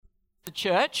the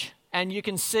church, and you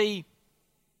can see,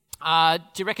 do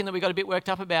you reckon that we got a bit worked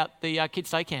up about the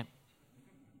kids' day camp?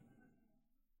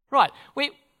 Right,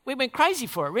 we went crazy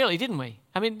for it, really, didn't we?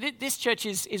 I mean, this church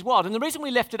is wild. And the reason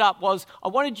we left it up was I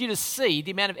wanted you to see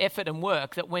the amount of effort and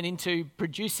work that went into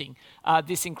producing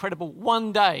this incredible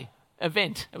one-day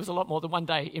event. It was a lot more than one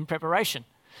day in preparation.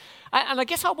 And I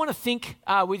guess I want to think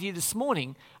with you this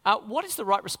morning, what is the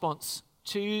right response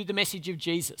to the message of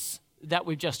Jesus that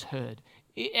we've just heard?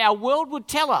 Our world would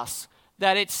tell us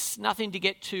that it's nothing to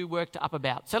get too worked up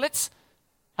about. So let's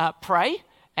pray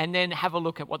and then have a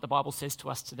look at what the Bible says to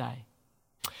us today.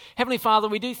 Heavenly Father,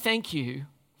 we do thank you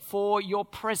for your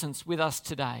presence with us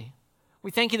today.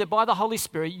 We thank you that by the Holy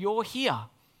Spirit you're here.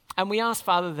 And we ask,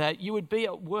 Father, that you would be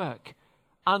at work,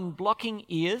 unblocking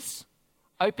ears,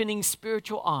 opening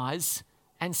spiritual eyes,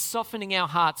 and softening our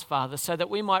hearts, Father, so that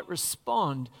we might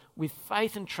respond with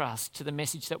faith and trust to the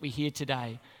message that we hear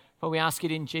today. For we ask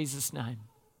it in Jesus' name.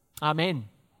 Amen.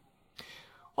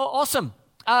 Well, awesome.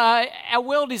 Our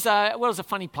world is a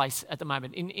funny place at the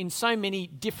moment in so many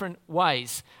different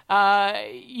ways.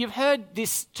 You've heard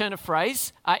this turn of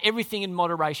phrase, everything in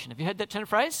moderation. Have you heard that turn of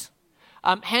phrase?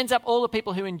 Hands up all the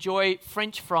people who enjoy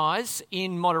French fries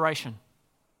in moderation.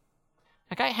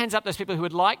 Okay, hands up those people who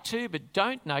would like to but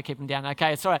don't. No, keep them down.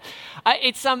 Okay, it's all right.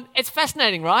 It's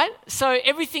fascinating, right? So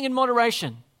everything in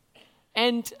moderation.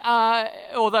 And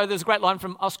although there's a great line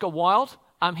from Oscar Wilde,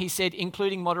 he said,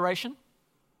 including moderation.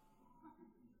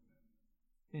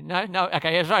 No,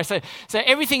 okay, sorry. So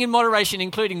everything in moderation,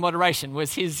 including moderation,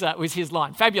 was his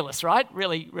line. Fabulous, right?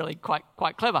 Really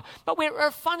quite clever. But we're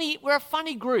a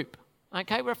funny group.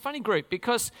 Okay, we're a funny group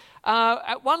because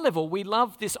at one level we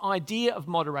love this idea of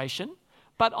moderation.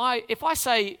 But if I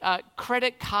say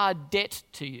credit card debt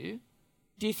to you,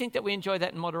 do you think that we enjoy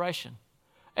that in moderation?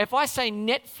 If I say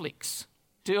Netflix,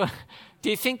 do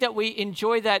you think that we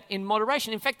enjoy that in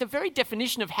moderation? In fact, the very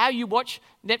definition of how you watch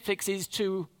Netflix is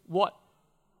to what?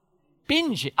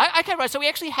 Binge it. Okay, right, so we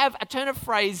actually have a turn of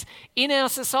phrase in our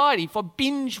society for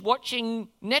binge watching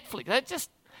Netflix. That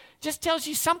just tells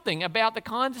you something about the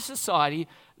kind of society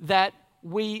that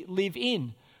we live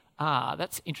in.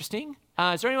 That's interesting.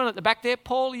 Is there anyone at the back there?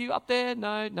 Paul, are you up there?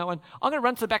 No one. I'm going to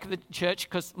run to the back of the church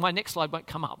because my next slide won't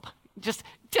come up. Just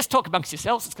talk amongst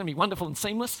yourselves. It's going to be wonderful and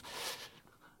seamless.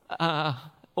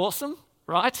 Awesome,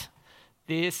 right?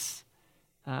 This,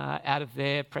 out of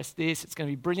there, press this. It's going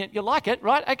to be brilliant. You'll like it,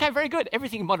 right? Okay, very good.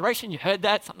 Everything in moderation. You heard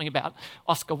that. Something about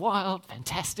Oscar Wilde.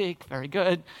 Fantastic. Very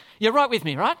good. You're right with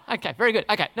me, right? Okay, very good.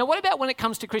 Okay, now what about when it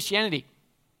comes to Christianity?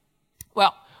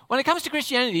 Well, when it comes to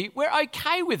Christianity, we're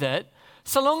okay with it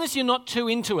so long as you're not too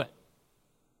into it.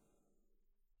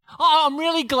 Oh, I'm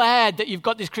really glad that you've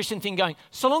got this Christian thing going,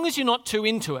 so long as you're not too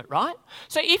into it, right?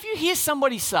 So if you hear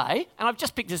somebody say, and I've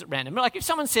just picked this at random, like if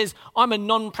someone says, I'm a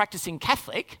non-practicing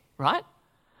Catholic, right?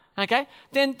 Okay,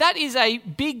 then that is a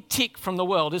big tick from the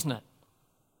world, isn't it?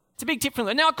 It's a big tick from the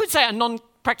world. Now, I could say a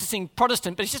non-practicing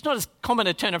Protestant, but it's just not as common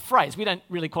a turn of phrase. We don't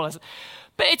really call it.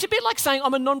 But it's a bit like saying,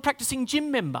 I'm a non-practicing gym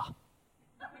member.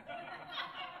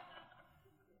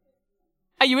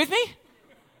 Are you with me?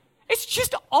 It's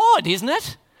just odd, isn't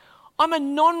it? I'm a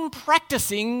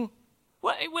non-practicing...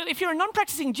 Well, if you're a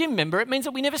non-practicing gym member, it means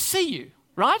that we never see you,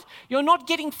 right? You're not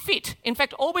getting fit. In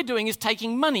fact, all we're doing is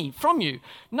taking money from you.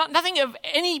 Nothing of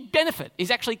any benefit is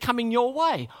actually coming your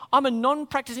way. I'm a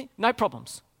non-practicing... No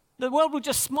problems. The world will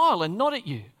just smile and nod at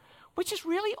you, which is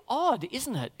really odd,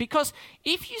 isn't it? Because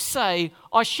if you say,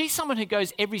 oh, she's someone who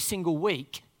goes every single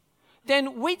week,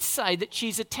 then we'd say that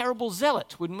she's a terrible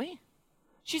zealot, wouldn't we?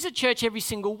 She's at church every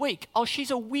single week. Oh,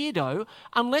 she's a weirdo,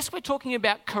 unless we're talking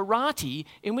about karate,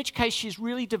 in which case she's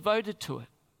really devoted to it.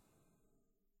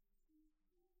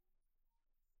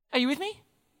 Are you with me?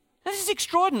 This is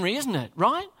extraordinary, isn't it,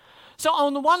 right? So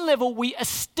on the one level, we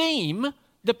esteem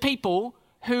the people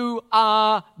who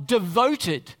are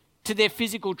devoted to their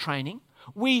physical training.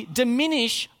 We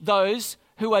diminish those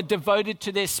who are devoted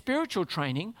to their spiritual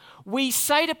training. We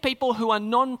say to people who are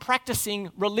non-practicing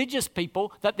religious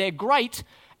people that they're great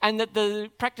and that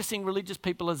the practicing religious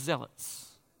people are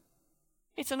zealots.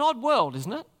 It's an odd world,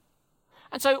 isn't it?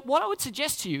 And so what I would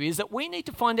suggest to you is that we need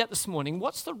to find out this morning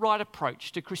what's the right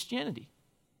approach to Christianity.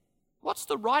 What's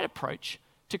the right approach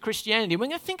to Christianity? We're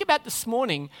going to think about this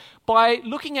morning by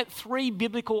looking at three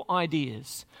biblical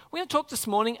ideas. We're going to talk this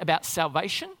morning about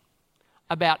salvation,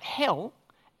 about hell,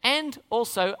 and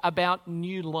also about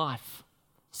new life.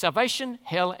 Salvation,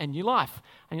 hell, and new life.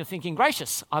 And you're thinking,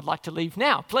 gracious, I'd like to leave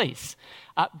now, please.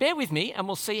 Bear with me and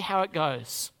we'll see how it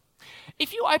goes.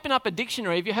 If you open up a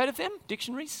dictionary, have you heard of them?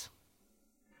 Dictionaries?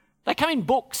 They come in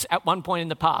books at one point in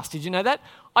the past. Did you know that?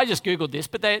 I just Googled this,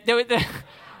 but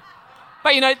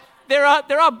but you know,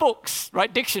 there are books,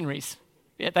 right? Dictionaries.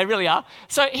 Yeah, they really are.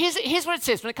 So here's what it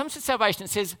says. When it comes to salvation, it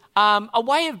says a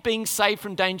way of being saved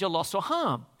from danger, loss, or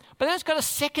harm. But then it's got a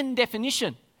second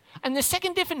definition. And the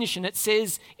second definition, it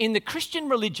says, in the Christian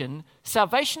religion,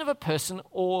 salvation of a person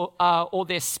or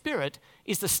their spirit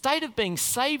is the state of being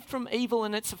saved from evil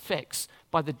and its effects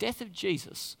by the death of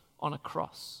Jesus on a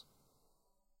cross.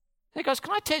 Now, guys,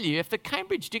 can I tell you, if the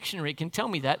Cambridge Dictionary can tell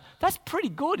me that, that's pretty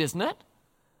good, isn't it?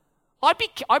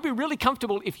 I'd be really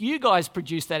comfortable if you guys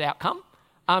produced that outcome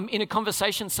in a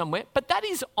conversation somewhere. But that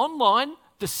is online.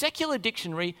 The secular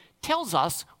dictionary tells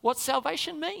us what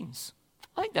salvation means.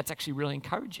 I think that's actually really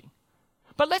encouraging.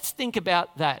 But let's think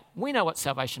about that. We know what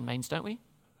salvation means, don't we?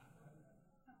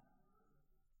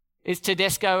 Is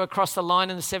Tedesco across the line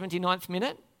in the 79th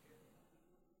minute?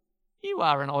 You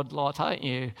are an odd lot, aren't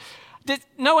you?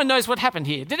 No one knows what happened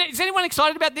here. Is anyone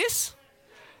excited about this?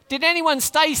 Did anyone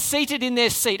stay seated in their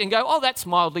seat and go, oh, that's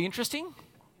mildly interesting?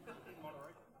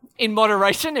 In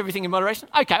moderation, everything in moderation?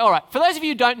 Okay, all right. For those of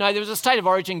you who don't know, there was a State of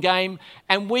Origin game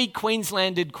and we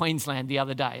Queenslanded Queensland the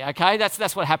other day, okay?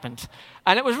 That's what happened.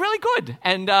 And it was really good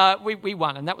and we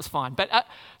won and that was fine. But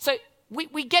so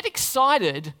we get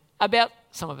excited about,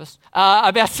 some of us,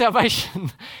 about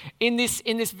salvation in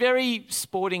this very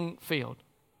sporting field.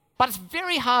 But it's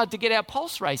very hard to get our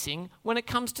pulse racing when it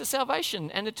comes to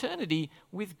salvation and eternity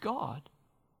with God.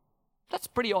 That's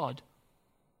pretty odd.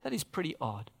 That is pretty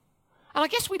odd. And I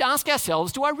guess we'd ask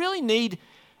ourselves, do I really need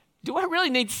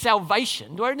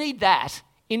salvation? Do I need that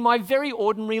in my very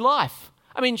ordinary life?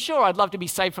 I mean, sure, I'd love to be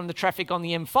saved from the traffic on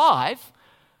the M5,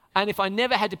 and if I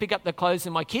never had to pick up the clothes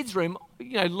in my kids' room,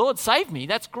 Lord save me,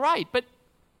 that's great. But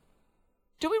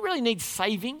do we really need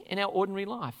saving in our ordinary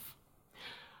life?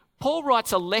 Paul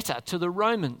writes a letter to the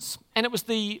Romans, and it was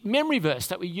the memory verse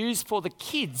that we use for the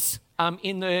kids on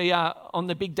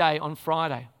the big day on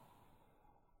Friday.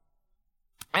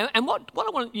 And what I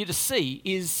want you to see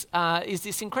is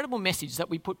this incredible message that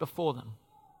we put before them.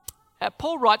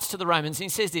 Paul writes to the Romans and he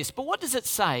says this, but what does it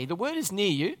say? The word is near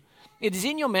you. It is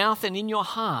in your mouth and in your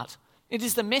heart. It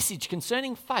is the message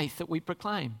concerning faith that we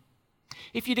proclaim.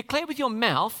 If you declare with your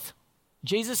mouth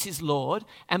Jesus is Lord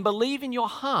and believe in your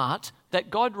heart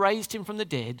that God raised him from the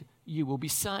dead, you will be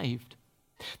saved.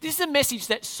 This is a message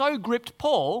that so gripped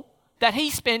Paul that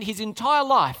he spent his entire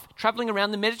life traveling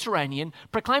around the Mediterranean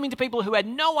proclaiming to people who had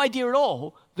no idea at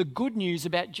all the good news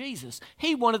about Jesus.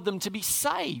 He wanted them to be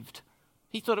saved.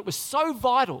 He thought it was so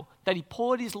vital that he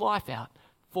poured his life out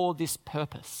for this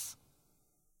purpose.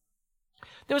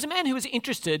 There was a man who was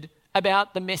interested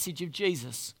about the message of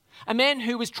Jesus, a man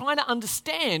who was trying to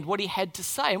understand what he had to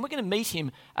say. And we're going to meet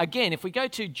him again. If we go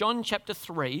to John chapter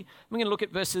 3, we're going to look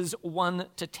at verses 1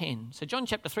 to 10. So John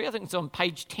chapter 3, I think it's on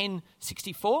page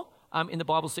 1064 in the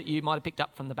Bibles that you might have picked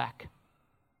up from the back.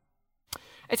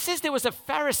 It says there was a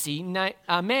Pharisee,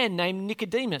 a man named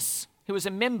Nicodemus, who was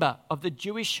a member of the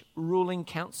Jewish ruling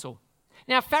council.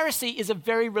 Now, a Pharisee is a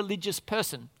very religious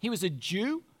person. He was a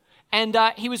Jew, and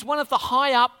he was one of the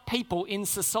high up people in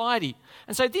society.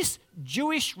 And so this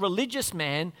Jewish religious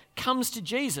man comes to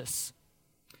Jesus.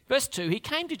 Verse 2, he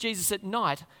came to Jesus at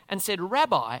night and said,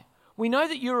 Rabbi, we know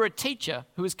that you are a teacher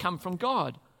who has come from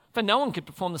God, for no one could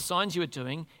perform the signs you are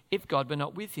doing if God were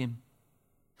not with him.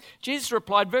 Jesus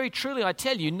replied, very truly I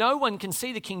tell you, no one can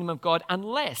see the kingdom of God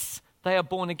unless they are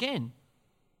born again.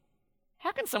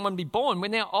 How can someone be born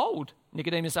when they're old?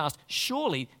 Nicodemus asked.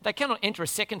 Surely they cannot enter a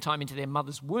second time into their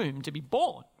mother's womb to be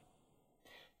born.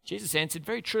 Jesus answered,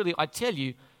 very truly I tell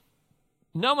you,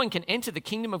 no one can enter the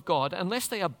kingdom of God unless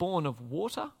they are born of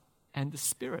water and the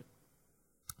Spirit.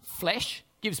 Flesh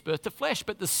gives birth to flesh,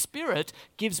 but the Spirit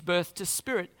gives birth to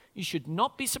spirit. You should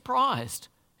not be surprised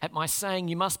at my saying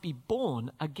you must be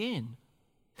born again.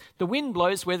 The wind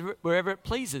blows wherever it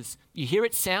pleases. You hear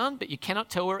its sound, but you cannot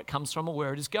tell where it comes from or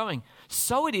where it is going.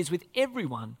 So it is with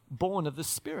everyone born of the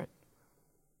Spirit.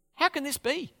 How can this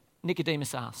be?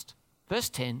 Nicodemus asked. Verse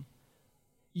 10,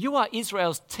 you are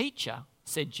Israel's teacher,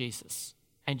 said Jesus,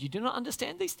 and you do not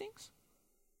understand these things?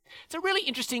 It's a really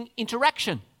interesting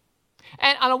interaction.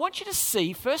 And I want you to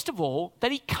see, first of all,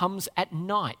 that he comes at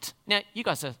night. Now, you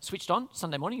guys are switched on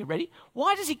Sunday morning, you ready?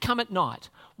 Why does he come at night?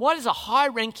 Why does a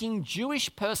high-ranking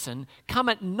Jewish person come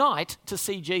at night to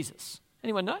see Jesus?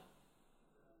 Anyone know?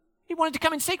 He wanted to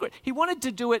come in secret. He wanted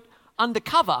to do it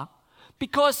undercover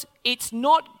because it's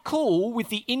not cool with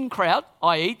the in-crowd,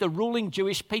 i.e. the ruling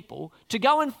Jewish people, to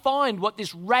go and find what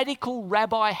this radical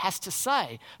rabbi has to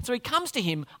say. So he comes to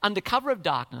him under cover of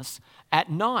darkness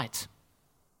at night.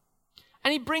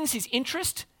 And he brings his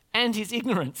interest and his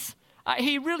ignorance.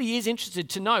 He really is interested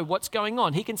to know what's going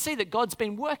on. He can see that God's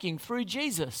been working through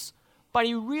Jesus. but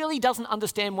he really doesn't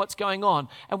understand what's going on.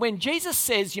 And when Jesus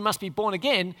says you must be born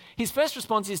again, his first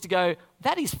response is to go,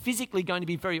 that is physically going to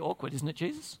be very awkward, isn't it,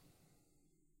 Jesus?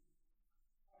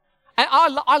 And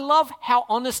I love how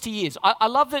honest he is. I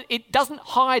love that it doesn't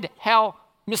hide how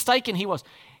mistaken he was.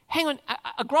 Hang on,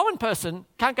 a growing person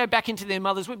can't go back into their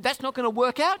mother's womb. That's not going to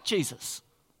work out, Jesus.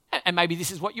 And maybe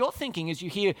this is what you're thinking as you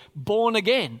hear born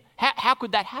again. How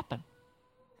could that happen?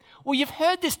 Well, you've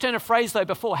heard this turn of phrase, though,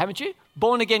 before, haven't you?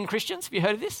 Born again Christians, have you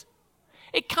heard of this?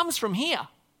 It comes from here.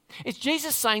 It's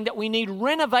Jesus saying that we need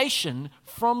renovation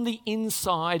from the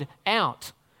inside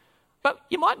out. But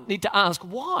you might need to ask,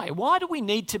 why? Why do we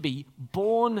need to be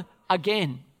born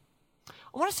again?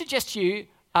 I want to suggest to you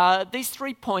these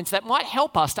 3 points that might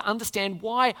help us to understand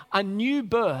why a new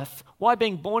birth, why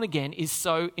being born again is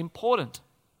so important.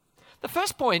 The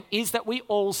first point is that we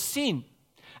all sin.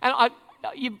 And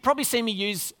you've probably seen me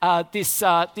use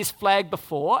this flag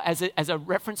before as a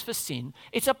reference for sin.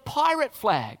 It's a pirate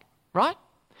flag, right?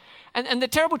 And the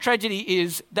terrible tragedy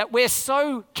is that we're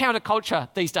so counterculture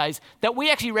these days that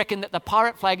we actually reckon that the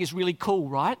pirate flag is really cool,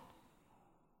 right?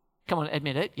 Come on,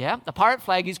 admit it, yeah? The pirate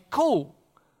flag is cool.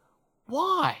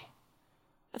 Why?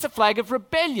 It's a flag of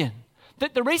rebellion.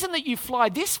 The reason that you fly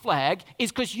this flag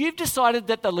is because you've decided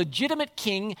that the legitimate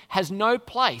king has no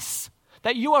place,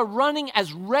 that you are running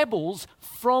as rebels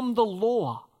from the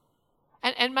law.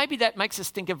 And maybe that makes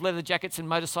us think of leather jackets and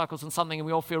motorcycles and something, and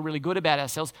we all feel really good about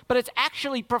ourselves, but it's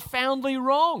actually profoundly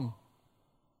wrong.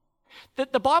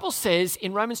 The Bible says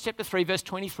in Romans chapter 3, verse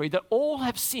 23, that all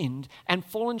have sinned and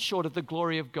fallen short of the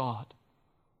glory of God.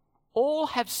 All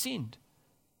have sinned.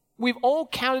 We've all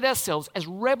counted ourselves as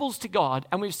rebels to God,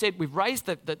 and we've raised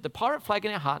the pirate flag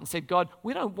in our heart and said, God,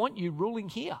 we don't want you ruling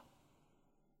here.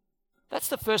 That's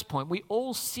the first point. We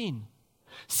all sin.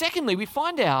 Secondly, we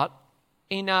find out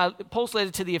in Paul's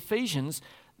letter to the Ephesians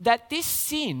that this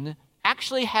sin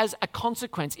actually has a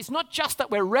consequence. It's not just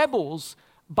that we're rebels,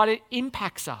 but it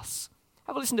impacts us.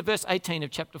 Have a listen to verse 18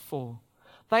 of chapter 4.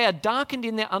 They are darkened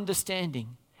in their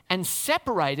understanding and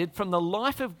separated from the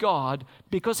life of God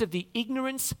because of the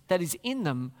ignorance that is in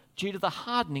them due to the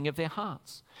hardening of their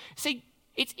hearts. See,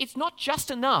 it's not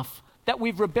just enough that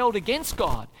we've rebelled against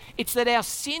God. It's that our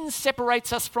sin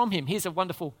separates us from him. Here's a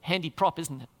wonderful handy prop,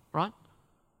 isn't it? Right?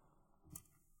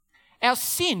 Our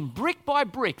sin, brick by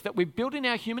brick, that we've built in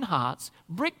our human hearts,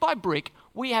 brick by brick,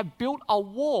 we have built a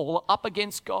wall up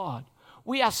against God.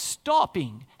 We are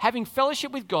stopping having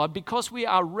fellowship with God because we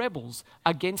are rebels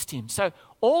against him. So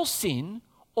all sin,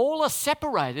 all are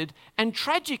separated, and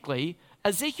tragically,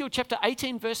 Ezekiel chapter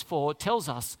 18 verse 4 tells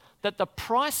us that the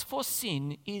price for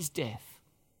sin is death.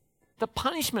 The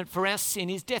punishment for our sin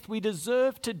is death. We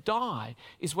deserve to die,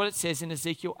 is what it says in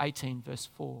Ezekiel 18 verse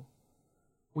 4.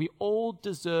 We all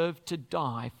deserve to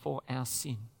die for our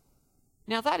sin.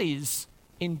 Now that is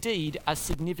indeed a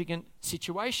significant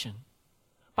situation.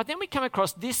 But then we come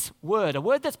across this word, a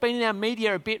word that's been in our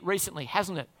media a bit recently,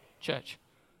 hasn't it, church?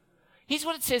 Here's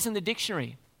what it says in the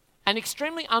dictionary. An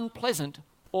extremely unpleasant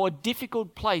or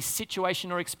difficult place,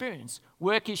 situation, or experience.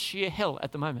 Work is sheer hell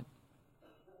at the moment.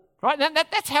 Right?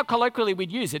 That's how colloquially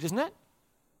we'd use it, isn't it?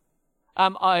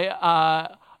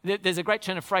 There's a great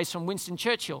turn of phrase from Winston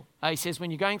Churchill. He says, when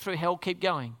you're going through hell, keep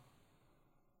going.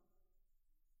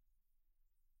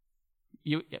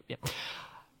 Yep.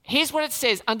 Here's what it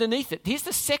says underneath it. Here's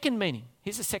the second meaning.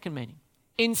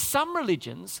 In some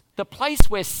religions, the place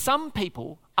where some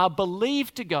people are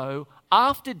believed to go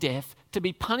after death to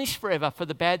be punished forever for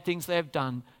the bad things they have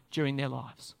done during their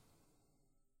lives.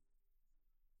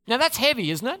 Now that's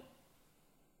heavy, isn't it?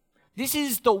 This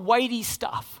is the weighty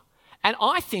stuff. And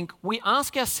I think we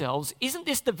ask ourselves, isn't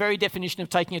this the very definition of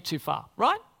taking it too far,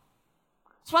 right?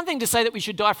 It's one thing to say that we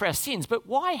should die for our sins, but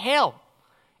why hell?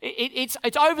 It's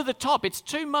over the top. It's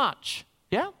too much,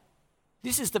 yeah?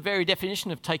 This is the very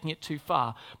definition of taking it too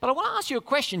far. But I want to ask you a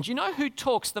question. Do you know who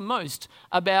talks the most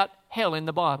about hell in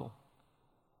the Bible?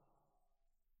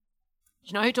 Do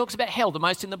you know who talks about hell the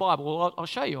most in the Bible? Well, I'll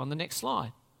show you on the next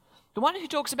slide. The one who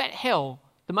talks about hell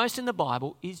the most in the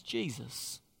Bible is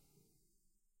Jesus.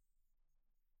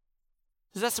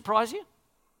 Does that surprise you?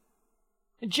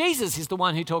 Jesus is the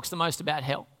one who talks the most about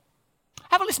hell.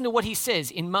 Have a listen to what he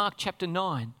says in Mark chapter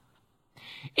 9.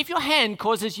 If your hand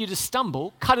causes you to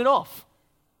stumble, cut it off.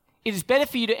 It is better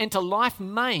for you to enter life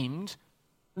maimed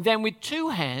than with two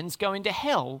hands go into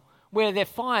hell where their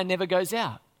fire never goes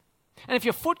out. And if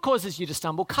your foot causes you to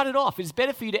stumble, cut it off. It is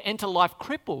better for you to enter life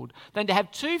crippled than to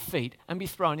have 2 feet and be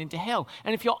thrown into hell.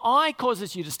 And if your eye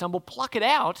causes you to stumble, pluck it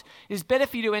out. It is better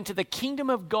for you to enter the kingdom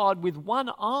of God with 1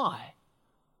 eye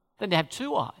than to have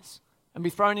 2 eyes and be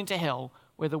thrown into hell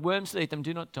where the worms that eat them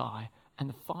do not die and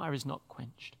the fire is not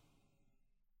quenched.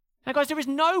 Now, guys, there is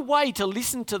no way to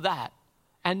listen to that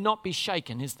and not be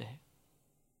shaken, is there?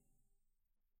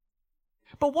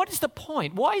 But what is the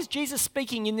point? Why is Jesus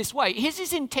speaking in this way? Is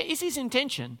his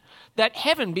intention that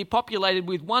heaven be populated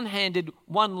with one-handed,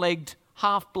 one-legged,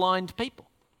 half-blind people?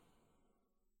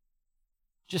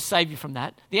 Just save you from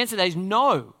that. The answer to that is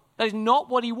no. That is not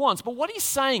what he wants. But what he's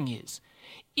saying is,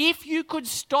 if you could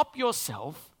stop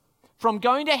yourself from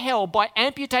going to hell by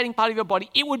amputating part of your body,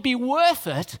 it would be worth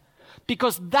it,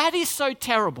 because that is so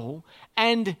terrible,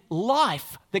 and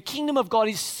life, the kingdom of God,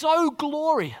 is so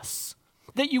glorious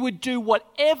that you would do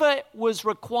whatever was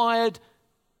required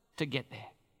to get there.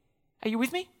 Are you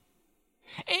with me?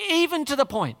 Even to the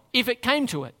point, if it came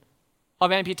to it,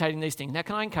 of amputating these things. Now,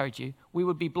 can I encourage you? We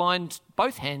would be blind,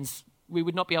 both hands. We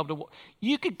would not be able to walk.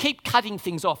 You could keep cutting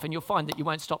things off and you'll find that you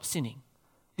won't stop sinning.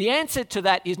 The answer to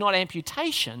that is not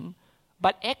amputation,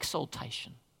 but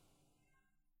exaltation.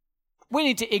 We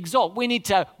need to exalt. We need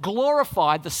to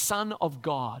glorify the Son of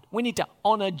God. We need to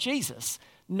honor Jesus,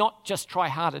 not just try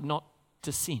harder not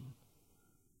to sin.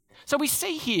 So we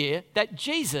see here that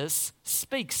Jesus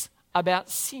speaks about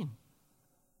sin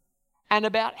and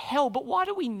about hell. But why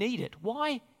do we need it?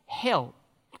 Why hell?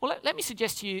 Well, let me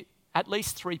suggest to you at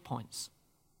least 3 points.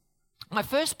 My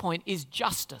first point is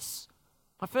justice.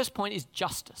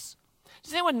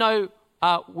 Does anyone know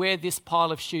where this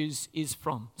pile of shoes is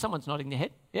from? Someone's nodding their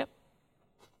head. Yep.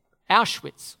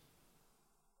 Auschwitz.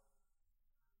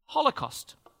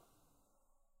 Holocaust.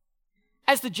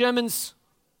 As the Germans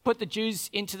put the Jews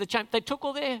into the chamber, they took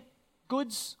all their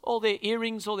goods, all their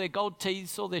earrings, all their gold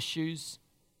teeth, all their shoes,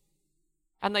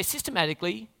 and they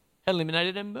systematically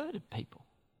eliminated and murdered people.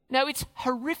 Now, it's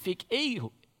horrific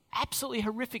evil, absolutely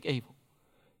horrific evil.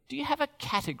 Do you have a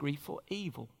category for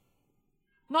evil?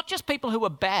 Not just people who are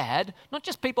bad, not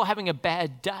just people having a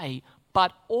bad day,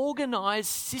 but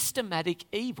organised, systematic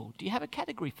evil. Do you have a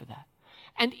category for that?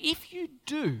 And if you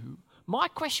do, my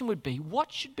question would be,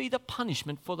 what should be the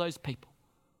punishment for those people?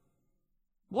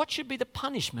 What should be the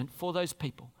punishment for those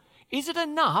people? Is it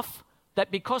enough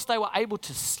that because they were able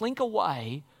to slink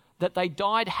away, that they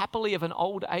died happily of an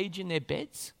old age in their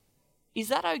beds? Is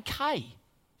that okay?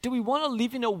 Do we want to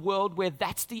live in a world where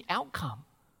that's the outcome?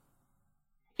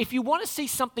 If you want to see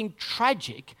something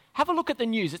tragic, have a look at the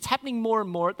news. It's happening more and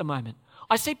more at the moment.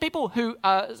 I see people who,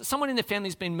 someone in their family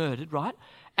has been murdered, right?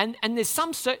 And there's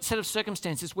some set of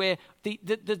circumstances where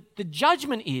the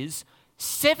judgment is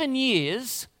 7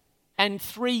 years and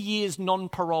 3 years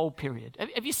non-parole period.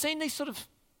 Have you seen these sort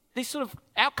of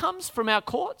outcomes from our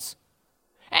courts?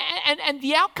 And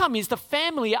the outcome is the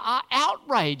family are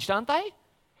outraged, aren't they?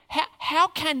 How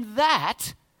can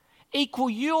that equal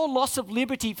your loss of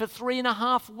liberty for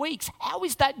 3.5 weeks? How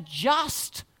is that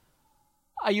just?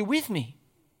 Are you with me?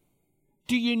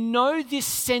 Do you know this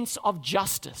sense of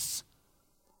justice?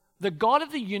 The God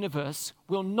of the universe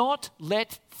will not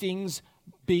let things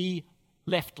be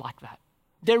left like that.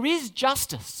 There is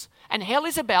justice, and hell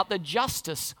is about the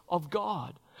justice of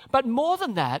God. But more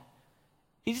than that,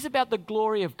 it is about the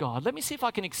glory of God. Let me see if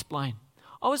I can explain.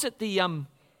 I was at the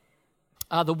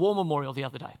War Memorial the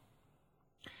other day,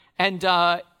 and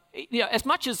as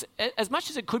much as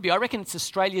it could be, I reckon it's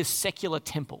Australia's secular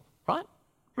temple, right?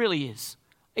 Really is.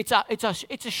 It's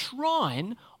a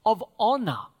shrine of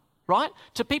honour, right,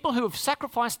 to people who have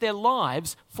sacrificed their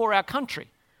lives for our country.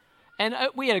 And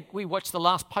we watched the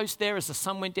last post there as the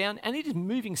sun went down, and it is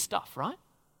moving stuff, right?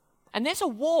 And there's a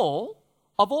wall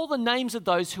of all the names of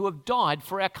those who have died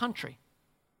for our country.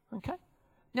 Okay?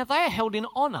 Now, they are held in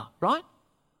honour, right?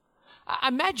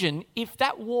 Imagine if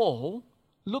that wall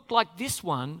looked like this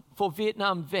one for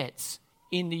Vietnam vets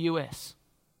in the US.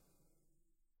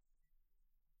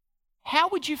 How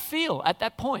would you feel at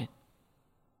that point?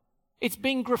 It's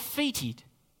being graffitied.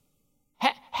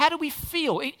 How do we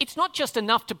feel? It's not just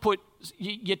enough to put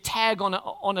your tag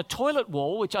on a toilet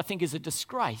wall, which I think is a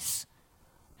disgrace.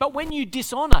 But when you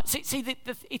dishonour,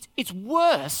 it's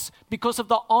worse because of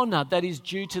the honour that is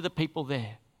due to the people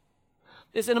there.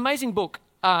 There's an amazing book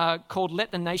called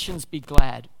Let the Nations Be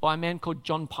Glad by a man called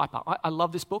John Piper. I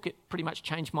love this book. It pretty much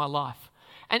changed my life.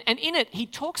 And in it, he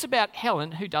talks about hell,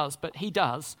 and who does, but he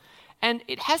does. And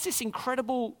it has this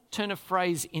incredible turn of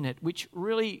phrase in it, which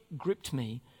really gripped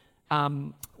me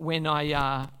when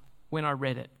I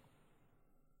read it.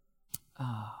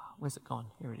 Where's it gone?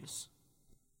 Here it is.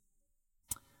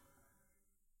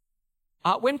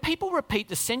 When people repeat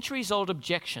the centuries-old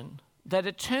objection that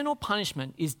eternal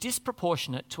punishment is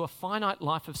disproportionate to a finite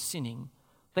life of sinning,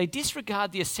 they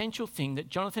disregard the essential thing that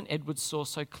Jonathan Edwards saw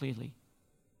so clearly.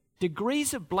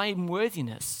 Degrees of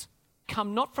blameworthiness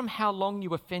come not from how long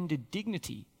you offended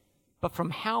dignity, but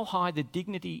from how high the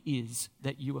dignity is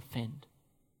that you offend.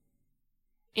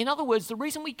 In other words, the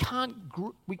reason we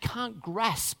can't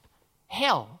grasp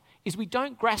hell is we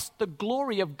don't grasp the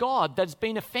glory of God that's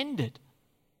been offended.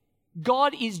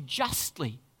 God is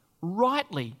justly,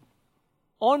 rightly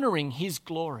honoring his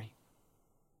glory.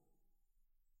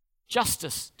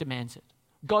 Justice demands it.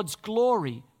 God's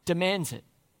glory demands it.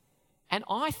 And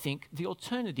I think the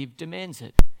alternative demands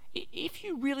it. If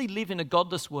you really live in a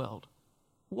godless world,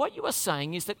 what you are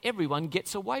saying is that everyone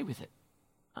gets away with it,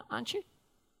 aren't you?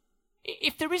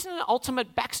 If there isn't an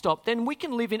ultimate backstop, then we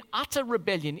can live in utter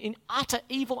rebellion, in utter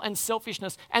evil and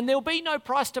selfishness, and there'll be no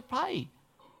price to pay.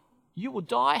 You will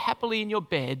die happily in your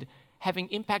bed, having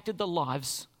impacted the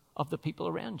lives of the people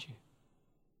around you.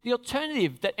 The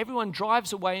alternative that everyone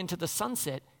drives away into the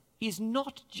sunset is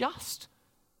not just.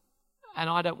 And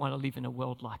I don't want to live in a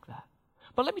world like that.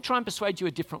 But let me try and persuade you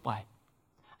a different way.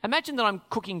 Imagine that I'm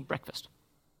cooking breakfast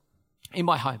in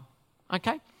my home,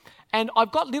 okay? And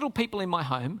I've got little people in my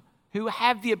home who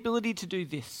have the ability to do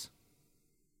this.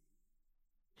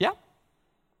 Yeah?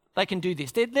 They can do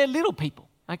this. They're little people,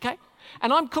 okay?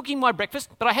 And I'm cooking my breakfast,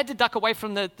 but I had to duck away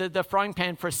from the frying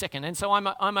pan for a second, and so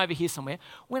I'm over here somewhere.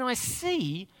 When I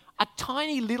see a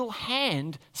tiny little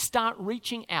hand start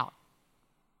reaching out,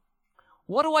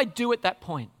 what do I do at that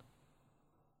point?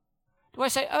 Do I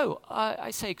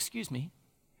say, excuse me,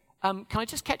 can I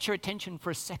just catch your attention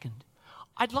for a second?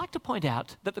 I'd like to point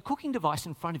out that the cooking device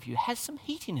in front of you has some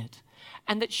heat in it,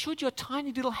 and that should your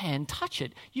tiny little hand touch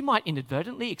it, you might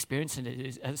inadvertently experience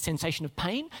a sensation of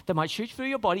pain that might shoot through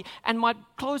your body and might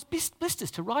cause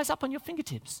blisters to rise up on your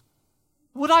fingertips.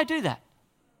 Would I do that?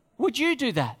 Would you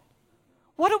do that?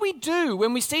 What do we do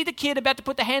when we see the kid about to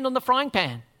put the hand on the frying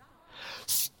pan?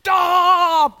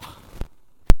 Stop!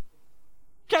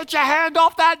 Get your hand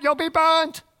off that, you'll be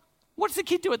burnt. What does the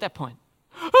kid do at that point?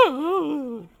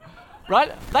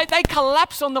 Right? They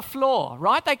collapse on the floor,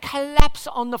 right? They collapse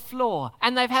on the floor,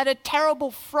 and they've had a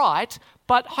terrible fright,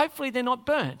 but hopefully they're not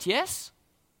burnt, yes?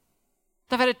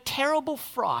 They've had a terrible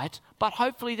fright, but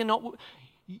hopefully they're not.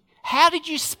 How did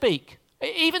you speak?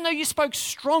 Even though you spoke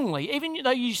strongly, even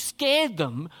though you scared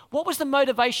them, what was the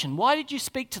motivation? Why did you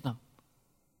speak to them?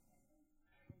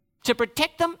 To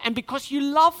protect them and because you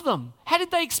love them. How did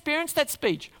they experience that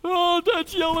speech? Oh,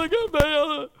 Dad's yelling at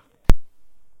me.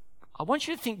 I want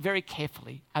you to think very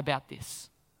carefully about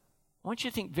this. Why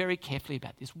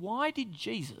did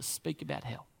Jesus speak about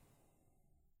hell?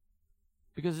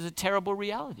 Because it's a terrible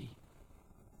reality.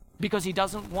 Because he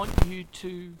doesn't want you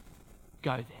to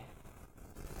go there.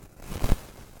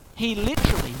 He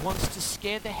literally wants to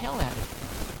scare the hell out of you.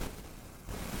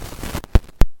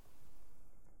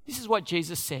 This is what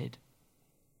Jesus said.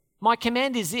 My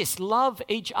command is this, love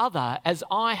each other as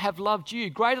I have loved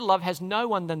you. Greater love has no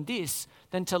one than this,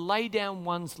 than to lay down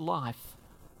one's life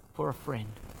for a friend.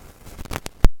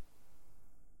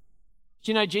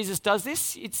 Do you know Jesus does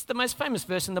this? It's the most famous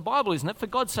verse in the Bible, isn't it? For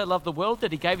God so loved the world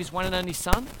that he gave his one and only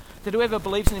Son, that whoever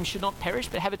believes in him should not perish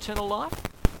but have eternal life.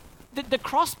 The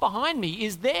cross behind me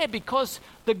is there because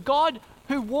the God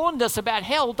who warned us about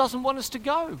hell doesn't want us to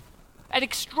go. At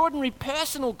extraordinary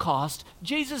personal cost,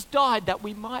 Jesus died that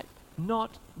we might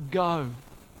not go.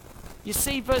 You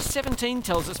see, verse 17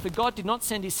 tells us, for God did not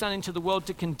send his Son into the world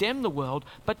to condemn the world,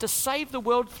 but to save the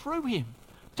world through him.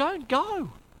 Don't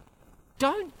go.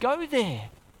 Don't go there.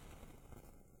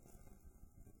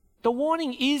 The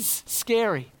warning is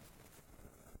scary.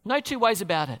 No two ways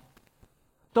about it.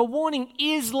 The warning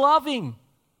is loving.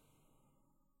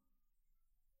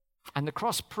 And the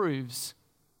cross proves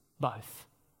both.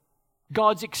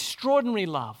 God's extraordinary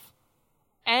love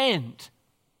and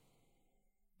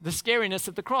the scariness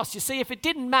of the cross. You see, if it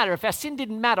didn't matter, if our sin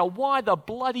didn't matter, why the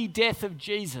bloody death of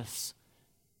Jesus?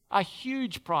 A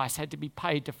huge price had to be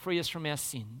paid to free us from our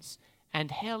sins, and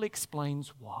hell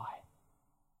explains why.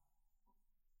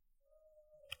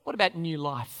 What about new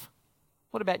life?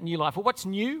 What about new life? Well, what's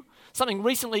new? Something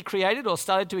recently created or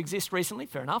started to exist recently,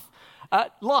 fair enough.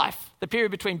 Life, the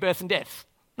period between birth and death.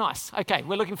 Nice. Okay,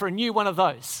 we're looking for a new one of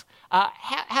those.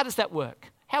 How does that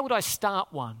work? How would I start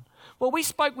one? Well, we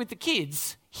spoke with the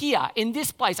kids here in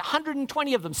this place,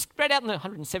 120 of them spread out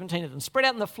 117 of them spread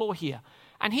out on the floor here.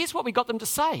 And here's what we got them to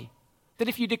say, that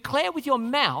if you declare with your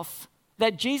mouth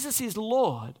that Jesus is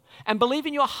Lord and believe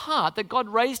in your heart that God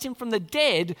raised him from the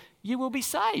dead, you will be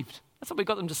saved. That's what we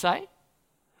got them to say.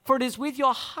 For it is with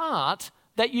your heart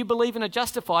that you believe and are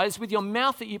justified, it is with your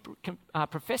mouth that you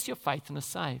profess your faith and are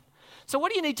saved. So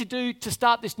what do you need to do to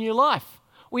start this new life?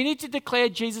 We need to declare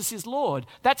Jesus is Lord.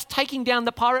 That's taking down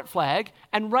the pirate flag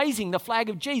and raising the flag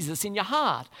of Jesus in your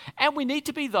heart. And we need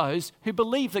to be those who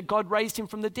believe that God raised him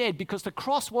from the dead, because the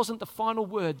cross wasn't the final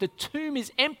word. The tomb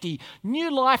is empty.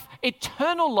 New life,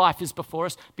 eternal life is before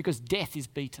us, because death is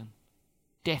beaten.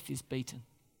 Death is beaten.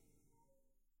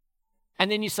 And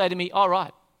then you say to me, all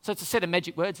right, so it's a set of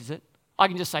magic words, is it? I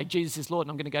can just say Jesus is Lord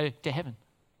and I'm going to go to heaven.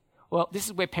 Well, this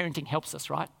is where parenting helps us,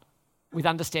 right? With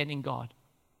understanding God.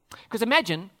 Because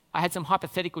imagine I had some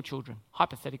hypothetical children,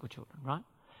 right?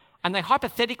 And they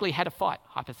hypothetically had a fight,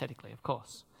 hypothetically, of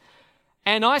course.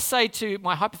 And I say to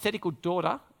my hypothetical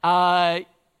daughter,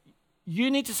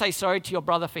 you need to say sorry to your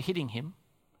brother for hitting him.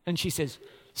 And she says,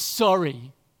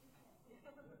 sorry.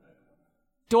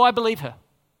 Do I believe her?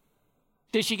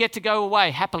 Does she get to go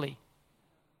away happily?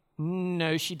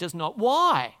 No, she does not.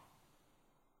 Why?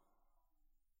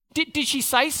 Did she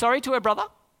say sorry to her brother?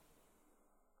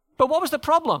 But what was the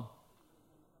problem?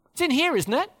 It's in here,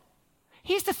 isn't it?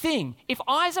 Here's the thing. If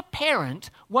I as a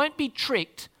parent won't be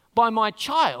tricked by my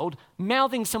child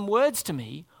mouthing some words to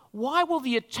me, why will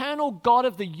the eternal God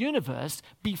of the universe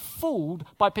be fooled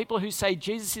by people who say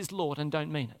Jesus is Lord and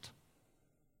don't mean it?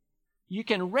 You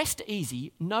can rest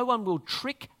easy. No one will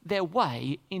trick their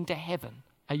way into heaven.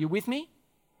 Are you with me?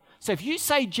 So if you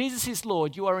say Jesus is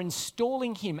Lord, you are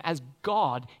installing him as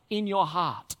God in your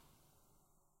heart.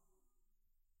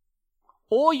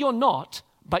 Or you're not,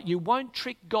 but you won't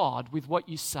trick God with what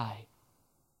you say.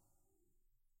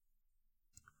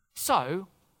 So,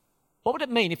 what would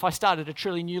it mean if I started a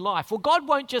truly new life? Well, God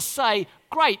won't just say,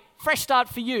 great, fresh start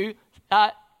for you,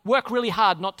 work really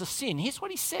hard not to sin. Here's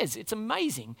what he says. It's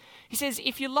amazing. He says,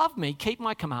 if you love me, keep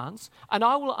my commands, and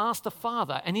I will ask the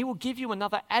Father, and he will give you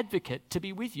another advocate to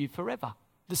be with you forever,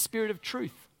 the Spirit of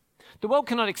truth. The world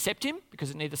cannot accept him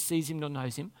because it neither sees him nor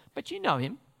knows him, but you know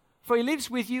him, for he lives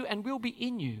with you and will be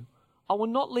in you. I will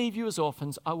not leave you as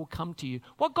orphans. I will come to you.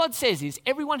 What God says is,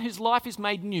 everyone whose life is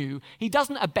made new, he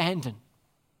doesn't abandon.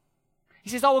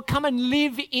 He says, I will come and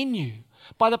live in you.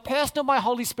 By the person of my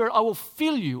Holy Spirit, I will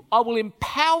fill you. I will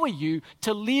empower you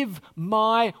to live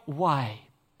my way.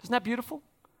 Isn't that beautiful?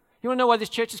 You want to know why this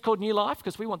church is called New Life?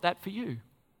 Because we want that for you.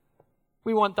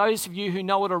 We want those of you who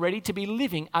know it already to be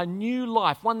living a new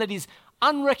life, one that is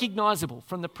unrecognizable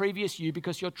from the previous you,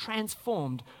 because you're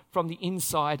transformed from the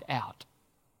inside out.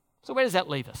 So where does that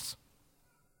leave us?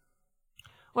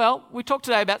 Well, we talked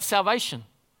today about salvation.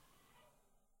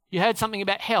 You heard something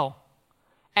about hell.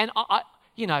 And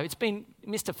it's been,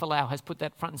 Mr. Falau has put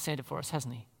that front and center for us,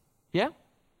 hasn't he? Yeah?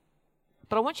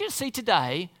 But I want you to see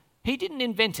today, he didn't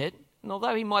invent it, and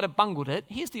although he might have bungled it,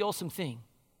 here's the awesome thing.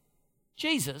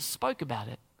 Jesus spoke about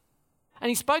it. And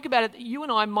he spoke about it that you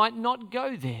and I might not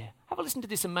go there. Have a listen to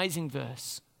this amazing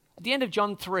verse. At the end of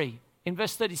John 3, in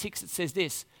verse 36, it says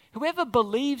this, whoever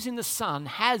believes in the Son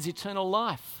has eternal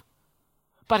life.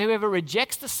 But whoever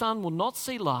rejects the Son will not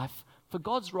see life, for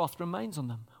God's wrath remains on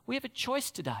them. We have a choice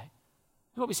today.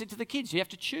 That's what we said to the kids. You have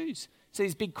to choose. See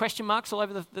these big question marks all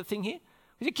over the thing here?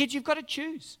 We said, kids, you've got to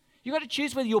choose. You've got to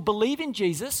choose whether you'll believe in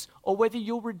Jesus or whether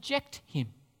you'll reject him.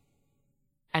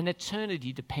 And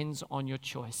eternity depends on your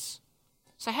choice.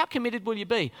 So how committed will you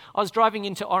be? I was driving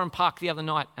into Oran Park the other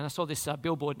night and I saw this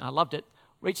billboard and I loved it.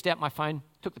 Reached out my phone,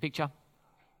 took the picture.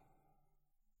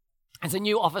 There's a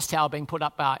new office tower being put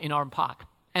up in Oran Park.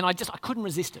 And I couldn't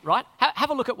resist it, right? Have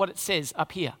a look at what it says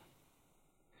up here.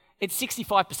 It's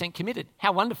 65% committed.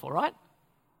 How wonderful, right?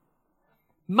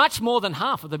 Much more than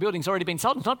half of the building's already been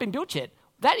sold. It's not been built yet.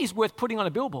 That is worth putting on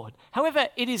a billboard. However,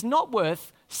 it is not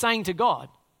worth saying to God,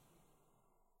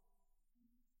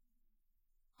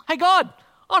 hey, God,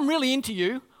 I'm really into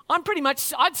you. I'd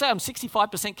say I'm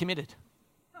 65% committed.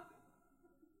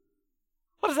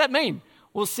 What does that mean?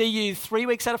 We'll see you 3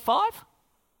 weeks out of 5?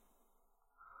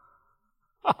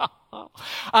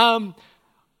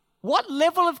 What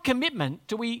level of commitment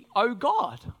do we owe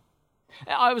God?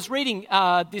 I was reading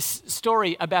this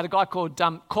story about a guy called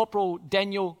Corporal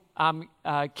Daniel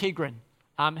Kigran,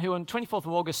 who on 24th of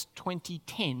August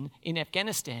 2010 in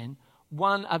Afghanistan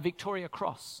won a Victoria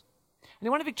Cross. And he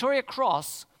won a Victoria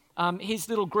Cross. His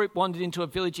little group wandered into a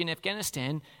village in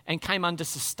Afghanistan and came under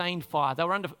sustained fire.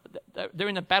 They're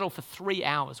in a battle for 3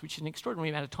 hours, which is an extraordinary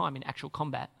amount of time in actual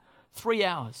combat. 3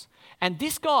 hours. And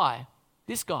this guy,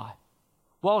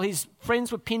 while his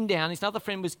friends were pinned down, his other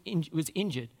friend was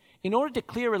injured. In order to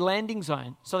clear a landing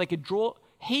zone so they could draw,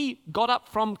 he got up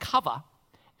from cover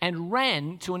and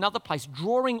ran to another place,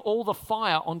 drawing all the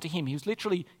fire onto him. He was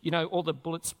literally, all the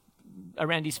bullets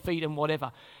around his feet and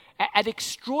whatever. At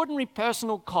extraordinary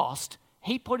personal cost,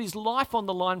 he put his life on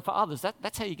the line for others.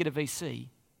 That's how you get a VC,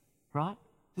 right?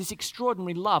 this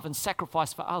extraordinary love and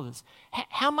sacrifice for others.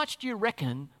 How much do you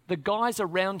reckon the guys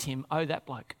around him owe that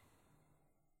bloke?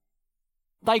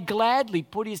 They gladly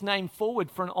put his name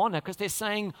forward for an honour because they're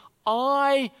saying,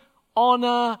 I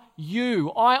honour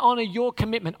you. I honour your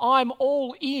commitment. I'm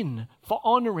all in for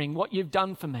honouring what you've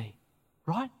done for me.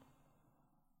 Right?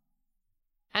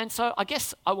 And so I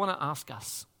guess I want to ask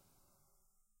us,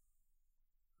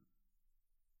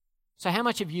 so how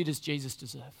much of you does Jesus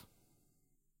deserve?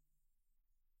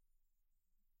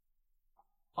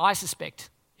 I suspect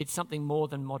it's something more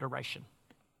than moderation.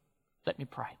 Let me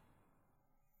pray.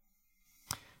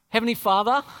 Heavenly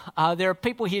Father, there are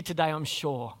people here today, I'm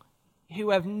sure, who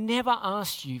have never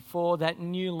asked you for that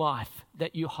new life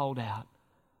that you hold out.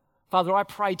 Father, I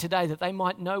pray today that they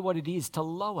might know what it is to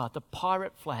lower the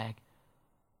pirate flag,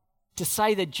 to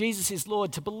say that Jesus is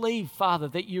Lord, to believe, Father,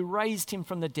 that you raised him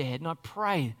from the dead. And I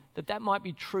pray that that might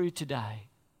be true today.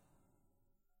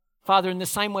 Father, in the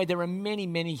same way, there are many,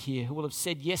 many here who will have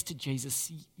said yes to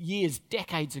Jesus years,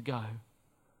 decades ago.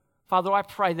 Father, I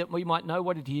pray that we might know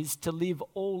what it is to live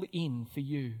all in for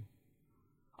you.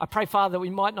 I pray, Father, that we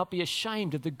might not be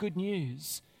ashamed of the good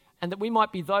news and that we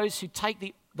might be those who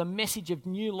take the message of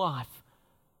new life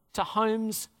to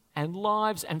homes and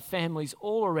lives and families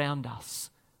all around us.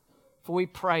 For we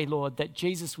pray, Lord, that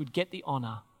Jesus would get the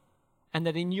honour and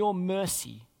that in your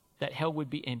mercy that hell would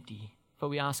be empty. For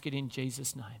we ask it in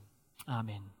Jesus' name.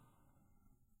 Amen.